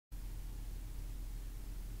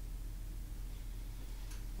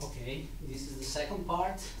Okay, this is the second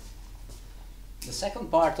part. The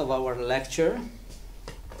second part of our lecture.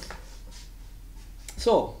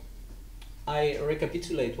 So, I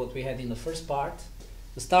recapitulate what we had in the first part.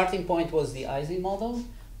 The starting point was the Ising model.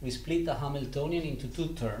 We split the Hamiltonian into two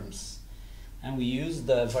terms, and we used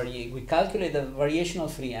we calculate the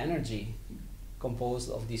variational free energy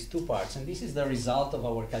composed of these two parts, and this is the result of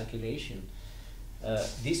our calculation.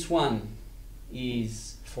 This one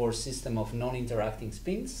is for system of non-interacting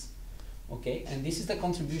spins, okay, and this is the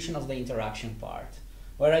contribution of the interaction part,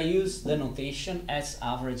 where I use the notation S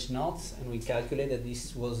average naught, and we calculated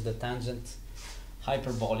this was the tangent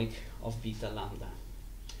hyperbolic of beta lambda.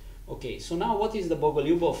 Okay, so now what is the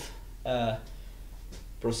Bogoliubov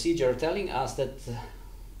procedure telling us that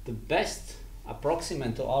the best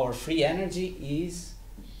approximant to our free energy is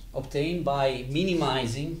obtained by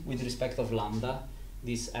minimizing with respect of lambda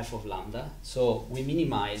this f of lambda. So we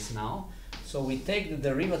minimize now. So we take the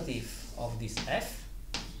derivative of this f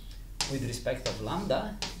with respect of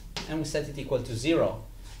lambda and we set it equal to 0.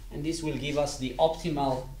 And this will give us the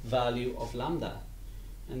optimal value of lambda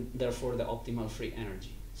and therefore the optimal free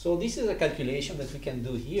energy. So this is a calculation that we can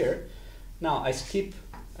do here. Now I skip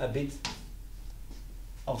a bit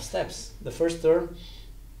of steps. The first term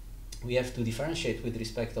we have to differentiate with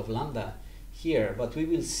respect of lambda here, but we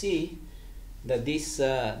will see that this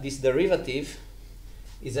this derivative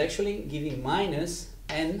is actually giving minus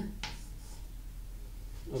n.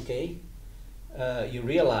 Okay, you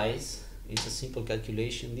realize it's a simple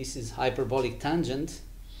calculation. This is hyperbolic tangent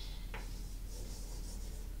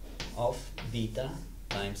of beta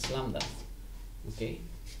times lambda. Okay,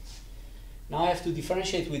 now I have to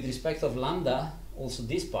differentiate with respect of lambda also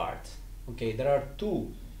this part. Okay, there are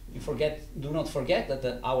two. Do not forget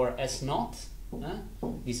that our S naught,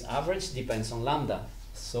 this average, depends on lambda.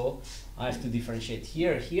 So I have to differentiate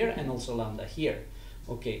here, here, and also lambda here.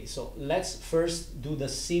 Okay, so let's first do the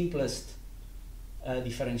simplest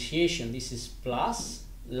differentiation. This is plus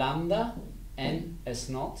lambda n S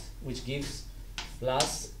naught, which gives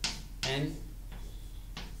plus n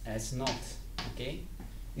S naught. Okay,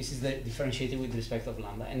 this is the differentiated with respect of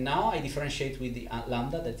lambda. And now I differentiate with the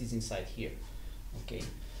lambda that is inside here. Okay.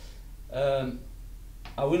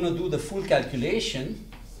 I will not do the full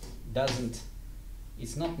calculation,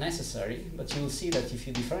 it's not necessary, but you will see that if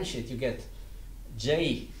you differentiate you get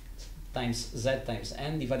j times z times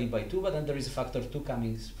n divided by 2, but then there is a factor 2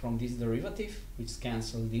 coming from this derivative which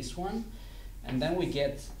cancels this one, and then we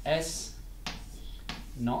get s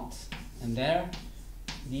naught, and there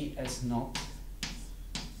d s naught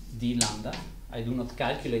d lambda. I do not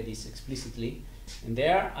calculate this explicitly. And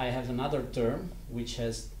there I have another term which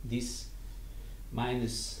has this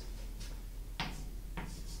minus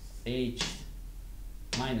h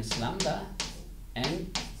minus lambda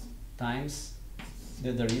n times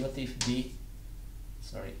the derivative d,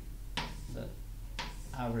 sorry, the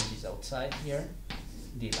average is outside here,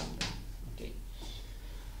 d lambda. Okay.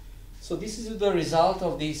 So this is the result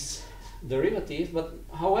of this derivative, but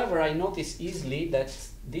however I notice easily that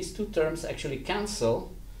these two terms actually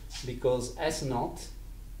cancel, because S naught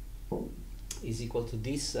is equal to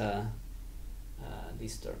this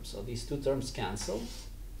this term. So these two terms cancel.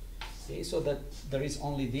 Okay, so that there is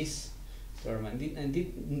only this term, and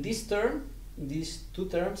in this term, these two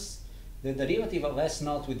terms, the derivative of S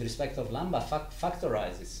naught with respect of lambda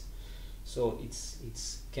factorizes. So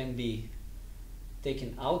it's can be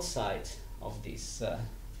taken outside of this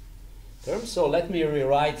term. So let me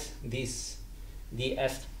rewrite this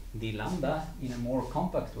df d lambda in a more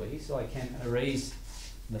compact way, so I can erase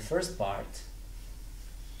the first part.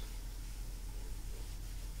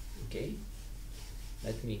 Okay,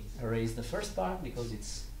 let me erase the first part because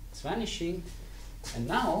it's vanishing, and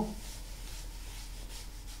now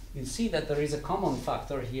you see that there is a common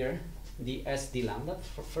factor here, the s d lambda.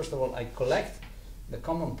 First of all, I collect the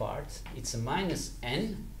common part. It's a minus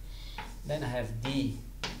n, then I have d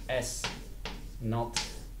s naught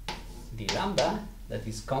d lambda, that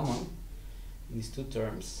is common in these two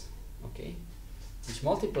terms, okay, which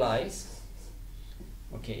multiplies,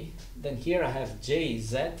 okay, then here I have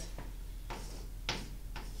jz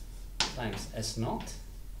times s naught,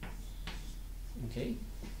 okay,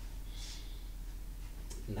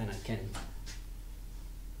 and then I can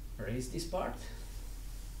erase this part,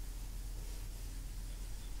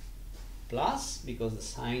 plus, because the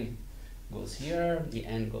sign goes here, the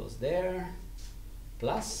n goes there,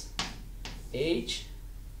 plus h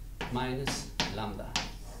minus lambda,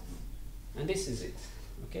 and this is it.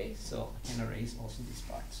 Okay, so I can erase also this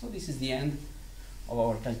part. So this is the end of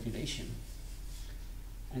our calculation.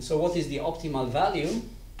 And so what is the optimal value?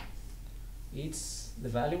 It's the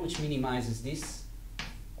value which minimizes this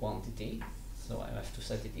quantity, so I have to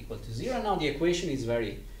set it equal to 0. Now the equation is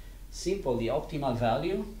very simple. The optimal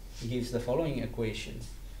value gives the following equation,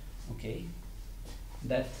 okay,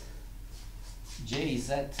 that jz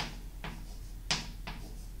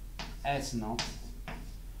s naught,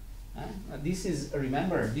 this is,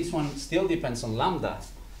 remember, this one still depends on lambda,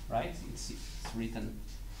 right? It's written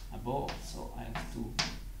above, so I have to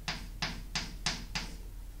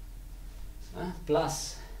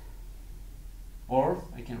plus, or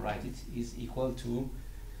I can write it is equal to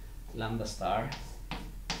lambda star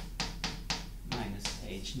minus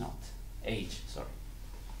h naught, sorry.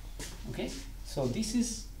 Okay, so this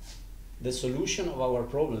is the solution of our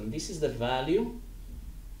problem. This is the value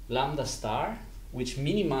lambda star which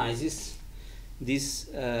minimizes this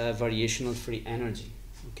variational free energy.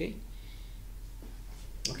 Okay.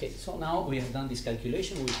 Okay, so now we have done this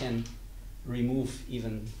calculation, we can remove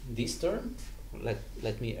even this term.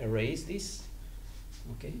 Let me erase this.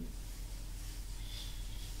 Okay.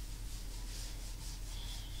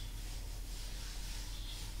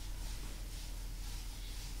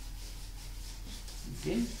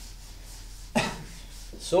 Okay.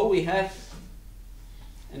 So we have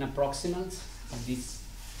an approximate of this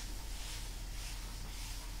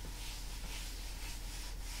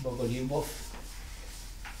Bogoliubov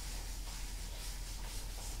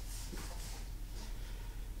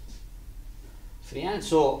free energy.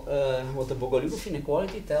 So what the Bogoliubov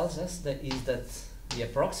inequality tells us that is that the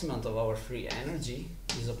approximate of our free energy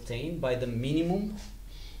is obtained by the minimum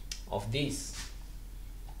of this,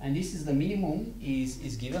 and this is the minimum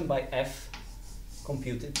is given by f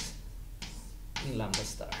computed in lambda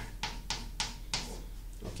star.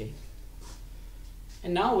 Okay,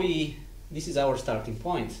 and now this is our starting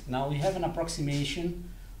point. Now we have an approximation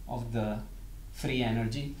of the free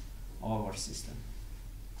energy of our system.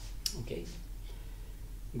 Okay,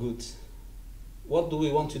 good. What do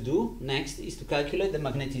we want to do next is to calculate the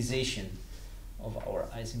magnetization of our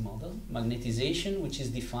Ising model. Magnetization, which is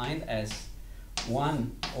defined as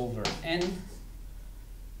 1 over n,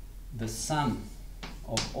 the sum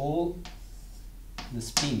of all the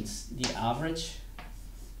spins, the average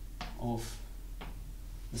of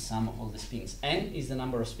the sum of all the spins. N is the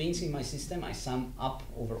number of spins in my system. I sum up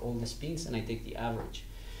over all the spins and I take the average.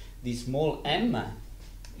 The small m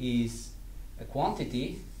is a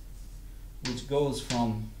quantity which goes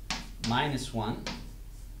from -1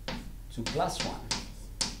 to +1.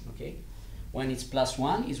 Okay, when it's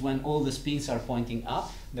 +1 is when all the spins are pointing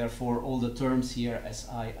up, therefore all the terms here Si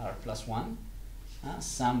are +1,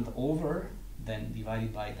 summed over, then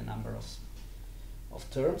divided by the number of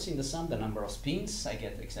terms in the sum, the number of spins, I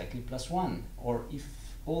get exactly +1. Or if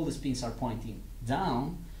all the spins are pointing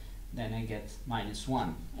down, then I get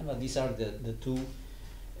 -1. But these are the two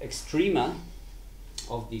extrema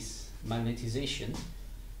of this magnetization,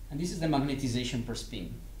 and this is the magnetization per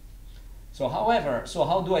spin. So however,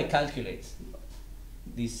 how do I calculate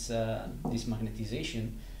this this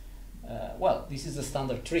magnetization? Well, this is the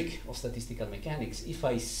standard trick of statistical mechanics. If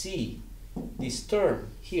I see this term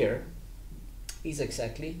here is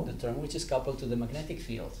exactly the term which is coupled to the magnetic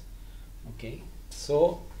field. Okay,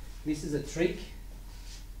 so this is a trick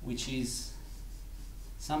which is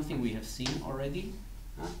something we have seen already.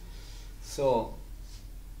 So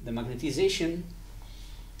the magnetization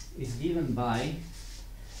is given by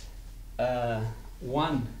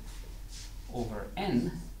 1 over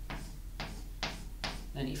n.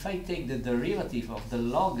 And if I take the derivative of the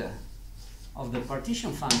log of the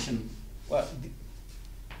partition function, well,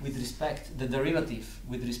 with respect, the derivative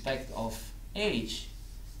with respect of h,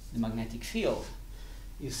 the magnetic field,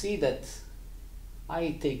 you see that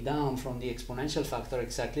I take down from the exponential factor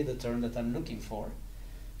exactly the term that I'm looking for,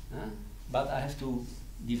 but I have to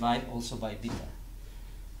divide also by beta.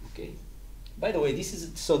 Okay. By the way, this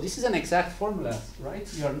is an exact formula, right?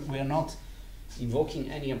 We are not invoking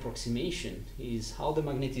any approximation. It is how the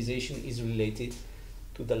magnetization is related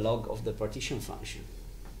to the log of the partition function.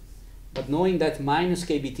 But knowing that minus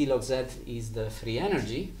kBt log z is the free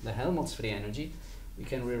energy, the Helmholtz free energy, we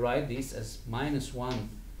can rewrite this as -1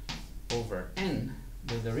 over n,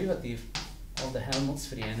 the derivative of the Helmholtz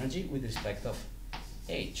free energy with respect of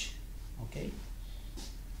h. Okay,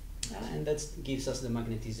 and that gives us the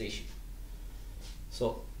magnetization.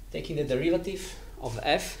 So taking the derivative of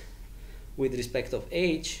f with respect of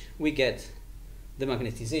h, we get the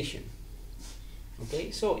magnetization.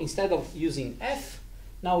 Okay, so instead of using f,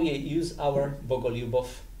 now we use our Bogoliubov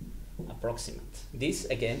approximate. This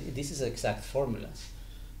again, this is an exact formula.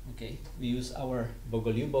 Okay, we use our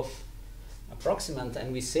Bogoliubov approximate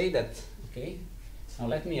and we say that, okay, now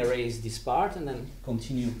let me erase this part and then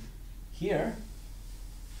continue here.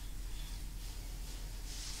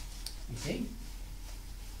 Okay.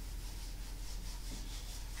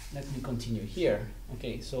 Let me continue here.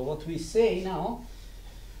 Okay, so what we say now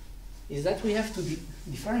is that we have to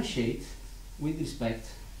differentiate with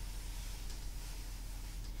respect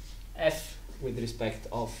f with respect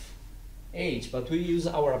of h, but we use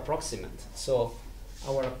our approximate. So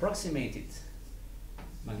our approximated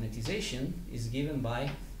magnetization is given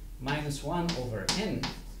by -1/n,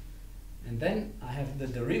 and then I have the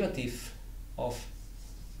derivative of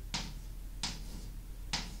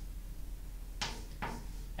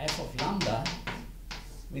f of lambda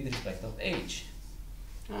with respect of h.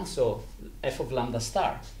 So f of lambda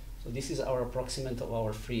star. So this is our approximate of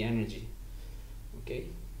our free energy. Okay,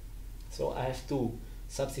 so I have to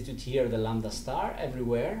substitute here the lambda star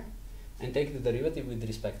everywhere and take the derivative with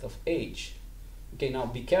respect of h. Okay, now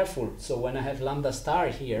be careful. So when I have lambda star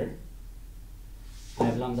here, I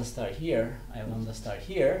have lambda star here, I have lambda star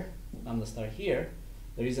here, lambda star here,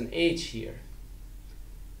 there is an h here.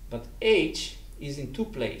 But h is in two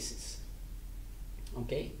places.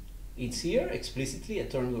 Okay, it's here explicitly, a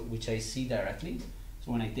term which I see directly.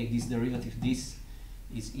 So when I take this derivative, this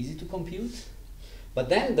is easy to compute. But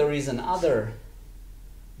then there is another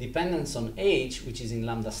dependence on h, which is in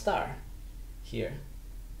lambda star here.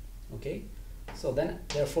 Okay, so then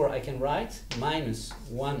therefore I can write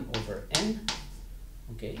 -1/n.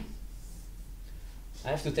 Okay, I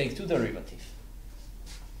have to take two derivatives.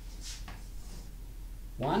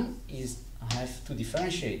 One is I have to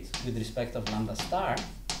differentiate with respect of lambda star.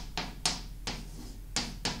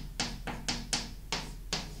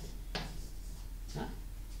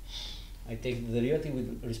 I take the derivative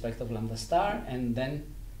with respect of lambda star and then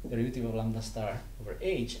derivative of lambda star over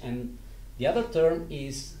h, and the other term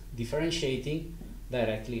is differentiating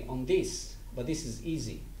directly on this, but this is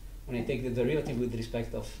easy. When I take the derivative with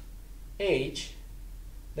respect of h,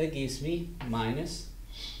 that gives me minus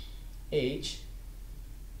h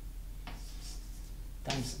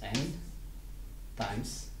times n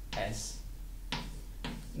times s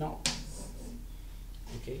naught.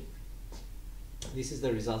 Okay, this is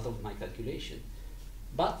the result of my calculation.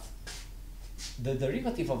 But the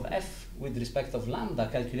derivative of f with respect of lambda,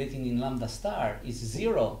 calculating in lambda star, is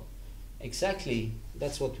 0. Exactly,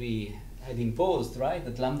 that's what we had imposed, right?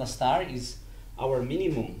 That lambda star is our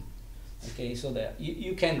minimum. Okay, so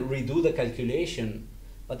you can redo the calculation,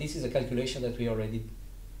 but this is a calculation that we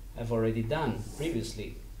have already done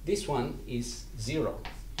previously. This one is 0.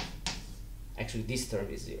 Actually, this term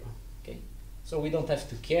is 0. Okay, so we don't have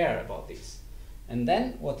to care about this. And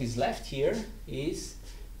then what is left here is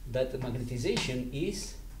that the magnetization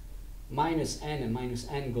is -n, and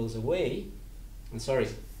 -n goes away. I'm sorry,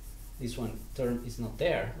 this one term is not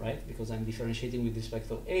there, right? Because I'm differentiating with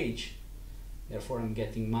respect of h. Therefore, I'm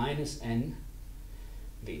getting -n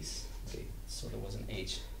this. Okay, so there was an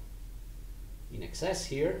h in excess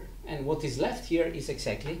here, and what is left here is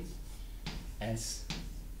exactly s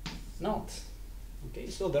naught. Okay,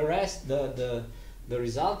 so the rest, the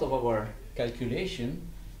result of our calculation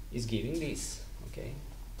is giving this. Okay,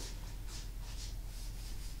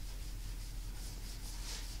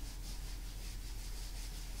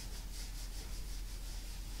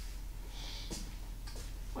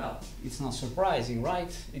 well, it's not surprising,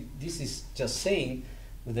 right? This is just saying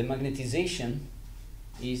that the magnetization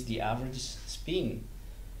is the average spin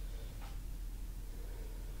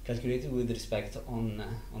calculated with respect on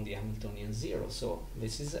the Hamiltonian zero. So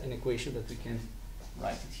this is an equation that we can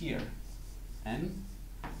write it here. M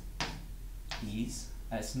is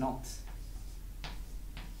S naught.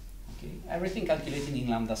 Okay, everything calculated in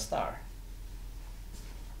lambda star.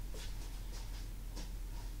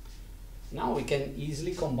 Now we can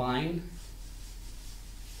easily combine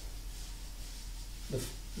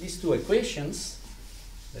these two equations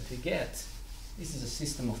that we get. This is a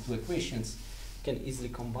system of two equations. You can easily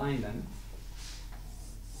combine them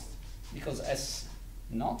because S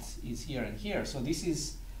naught is here and here. So this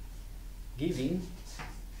is giving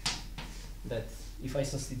that if I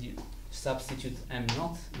substitute M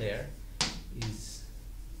naught there is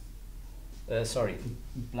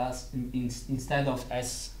plus instead of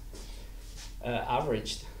S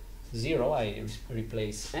averaged 0, I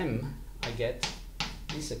replace M, I get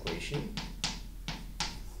this equation,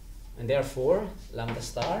 and therefore lambda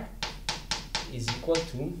star is equal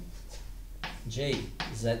to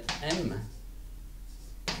JZM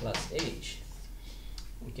plus H.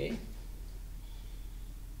 Okay.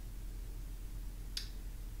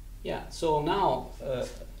 Yeah, so now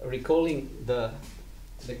recalling the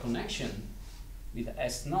connection with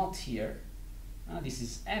S naught here, this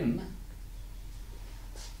is M,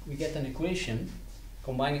 we get an equation.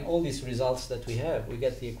 Combining all these results that we have, we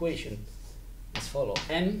get the equation as follow.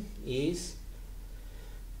 M is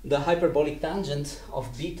the hyperbolic tangent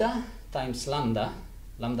of beta times lambda,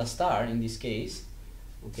 lambda star in this case.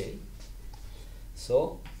 Okay,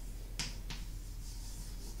 so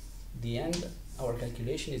the end, our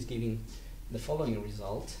calculation is giving the following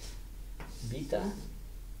result: beta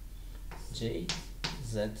j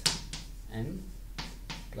z m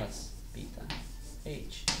plus beta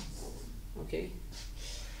h. Okay,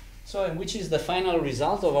 so and which is the final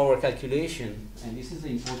result of our calculation, and this is the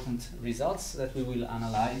important results that we will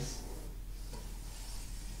analyze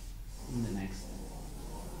in the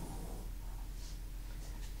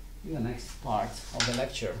next part of the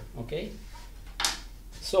lecture. Okay,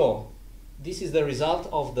 so this is the result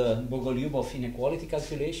of the Bogolyubov inequality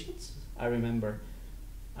calculations. I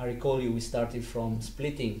recall you, we started from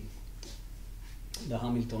splitting the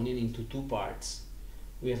Hamiltonian into two parts.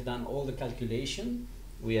 We have done all the calculation.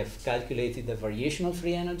 We have calculated the variational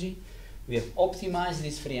free energy. We have optimized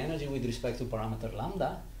this free energy with respect to parameter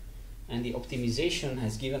lambda, and the optimization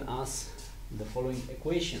has given us the following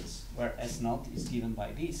equations, where S naught is given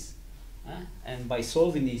by this. And by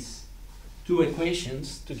solving these two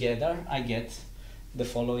equations together, I get the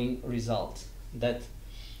following result: that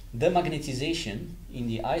the magnetization in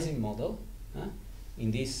the Ising model,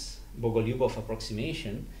 in this Bogolyubov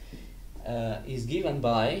approximation, is given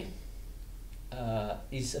by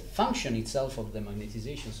is a function itself of the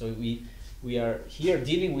magnetization. So we are here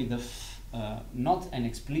dealing with the not an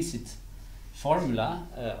explicit formula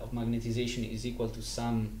of magnetization is equal to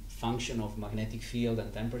some function of magnetic field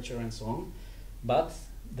and temperature and so on, but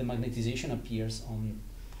the magnetization appears on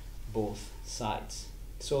both sides.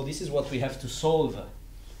 So this is what we have to solve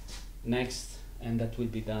next, and that will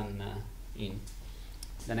be done in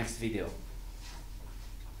the next video.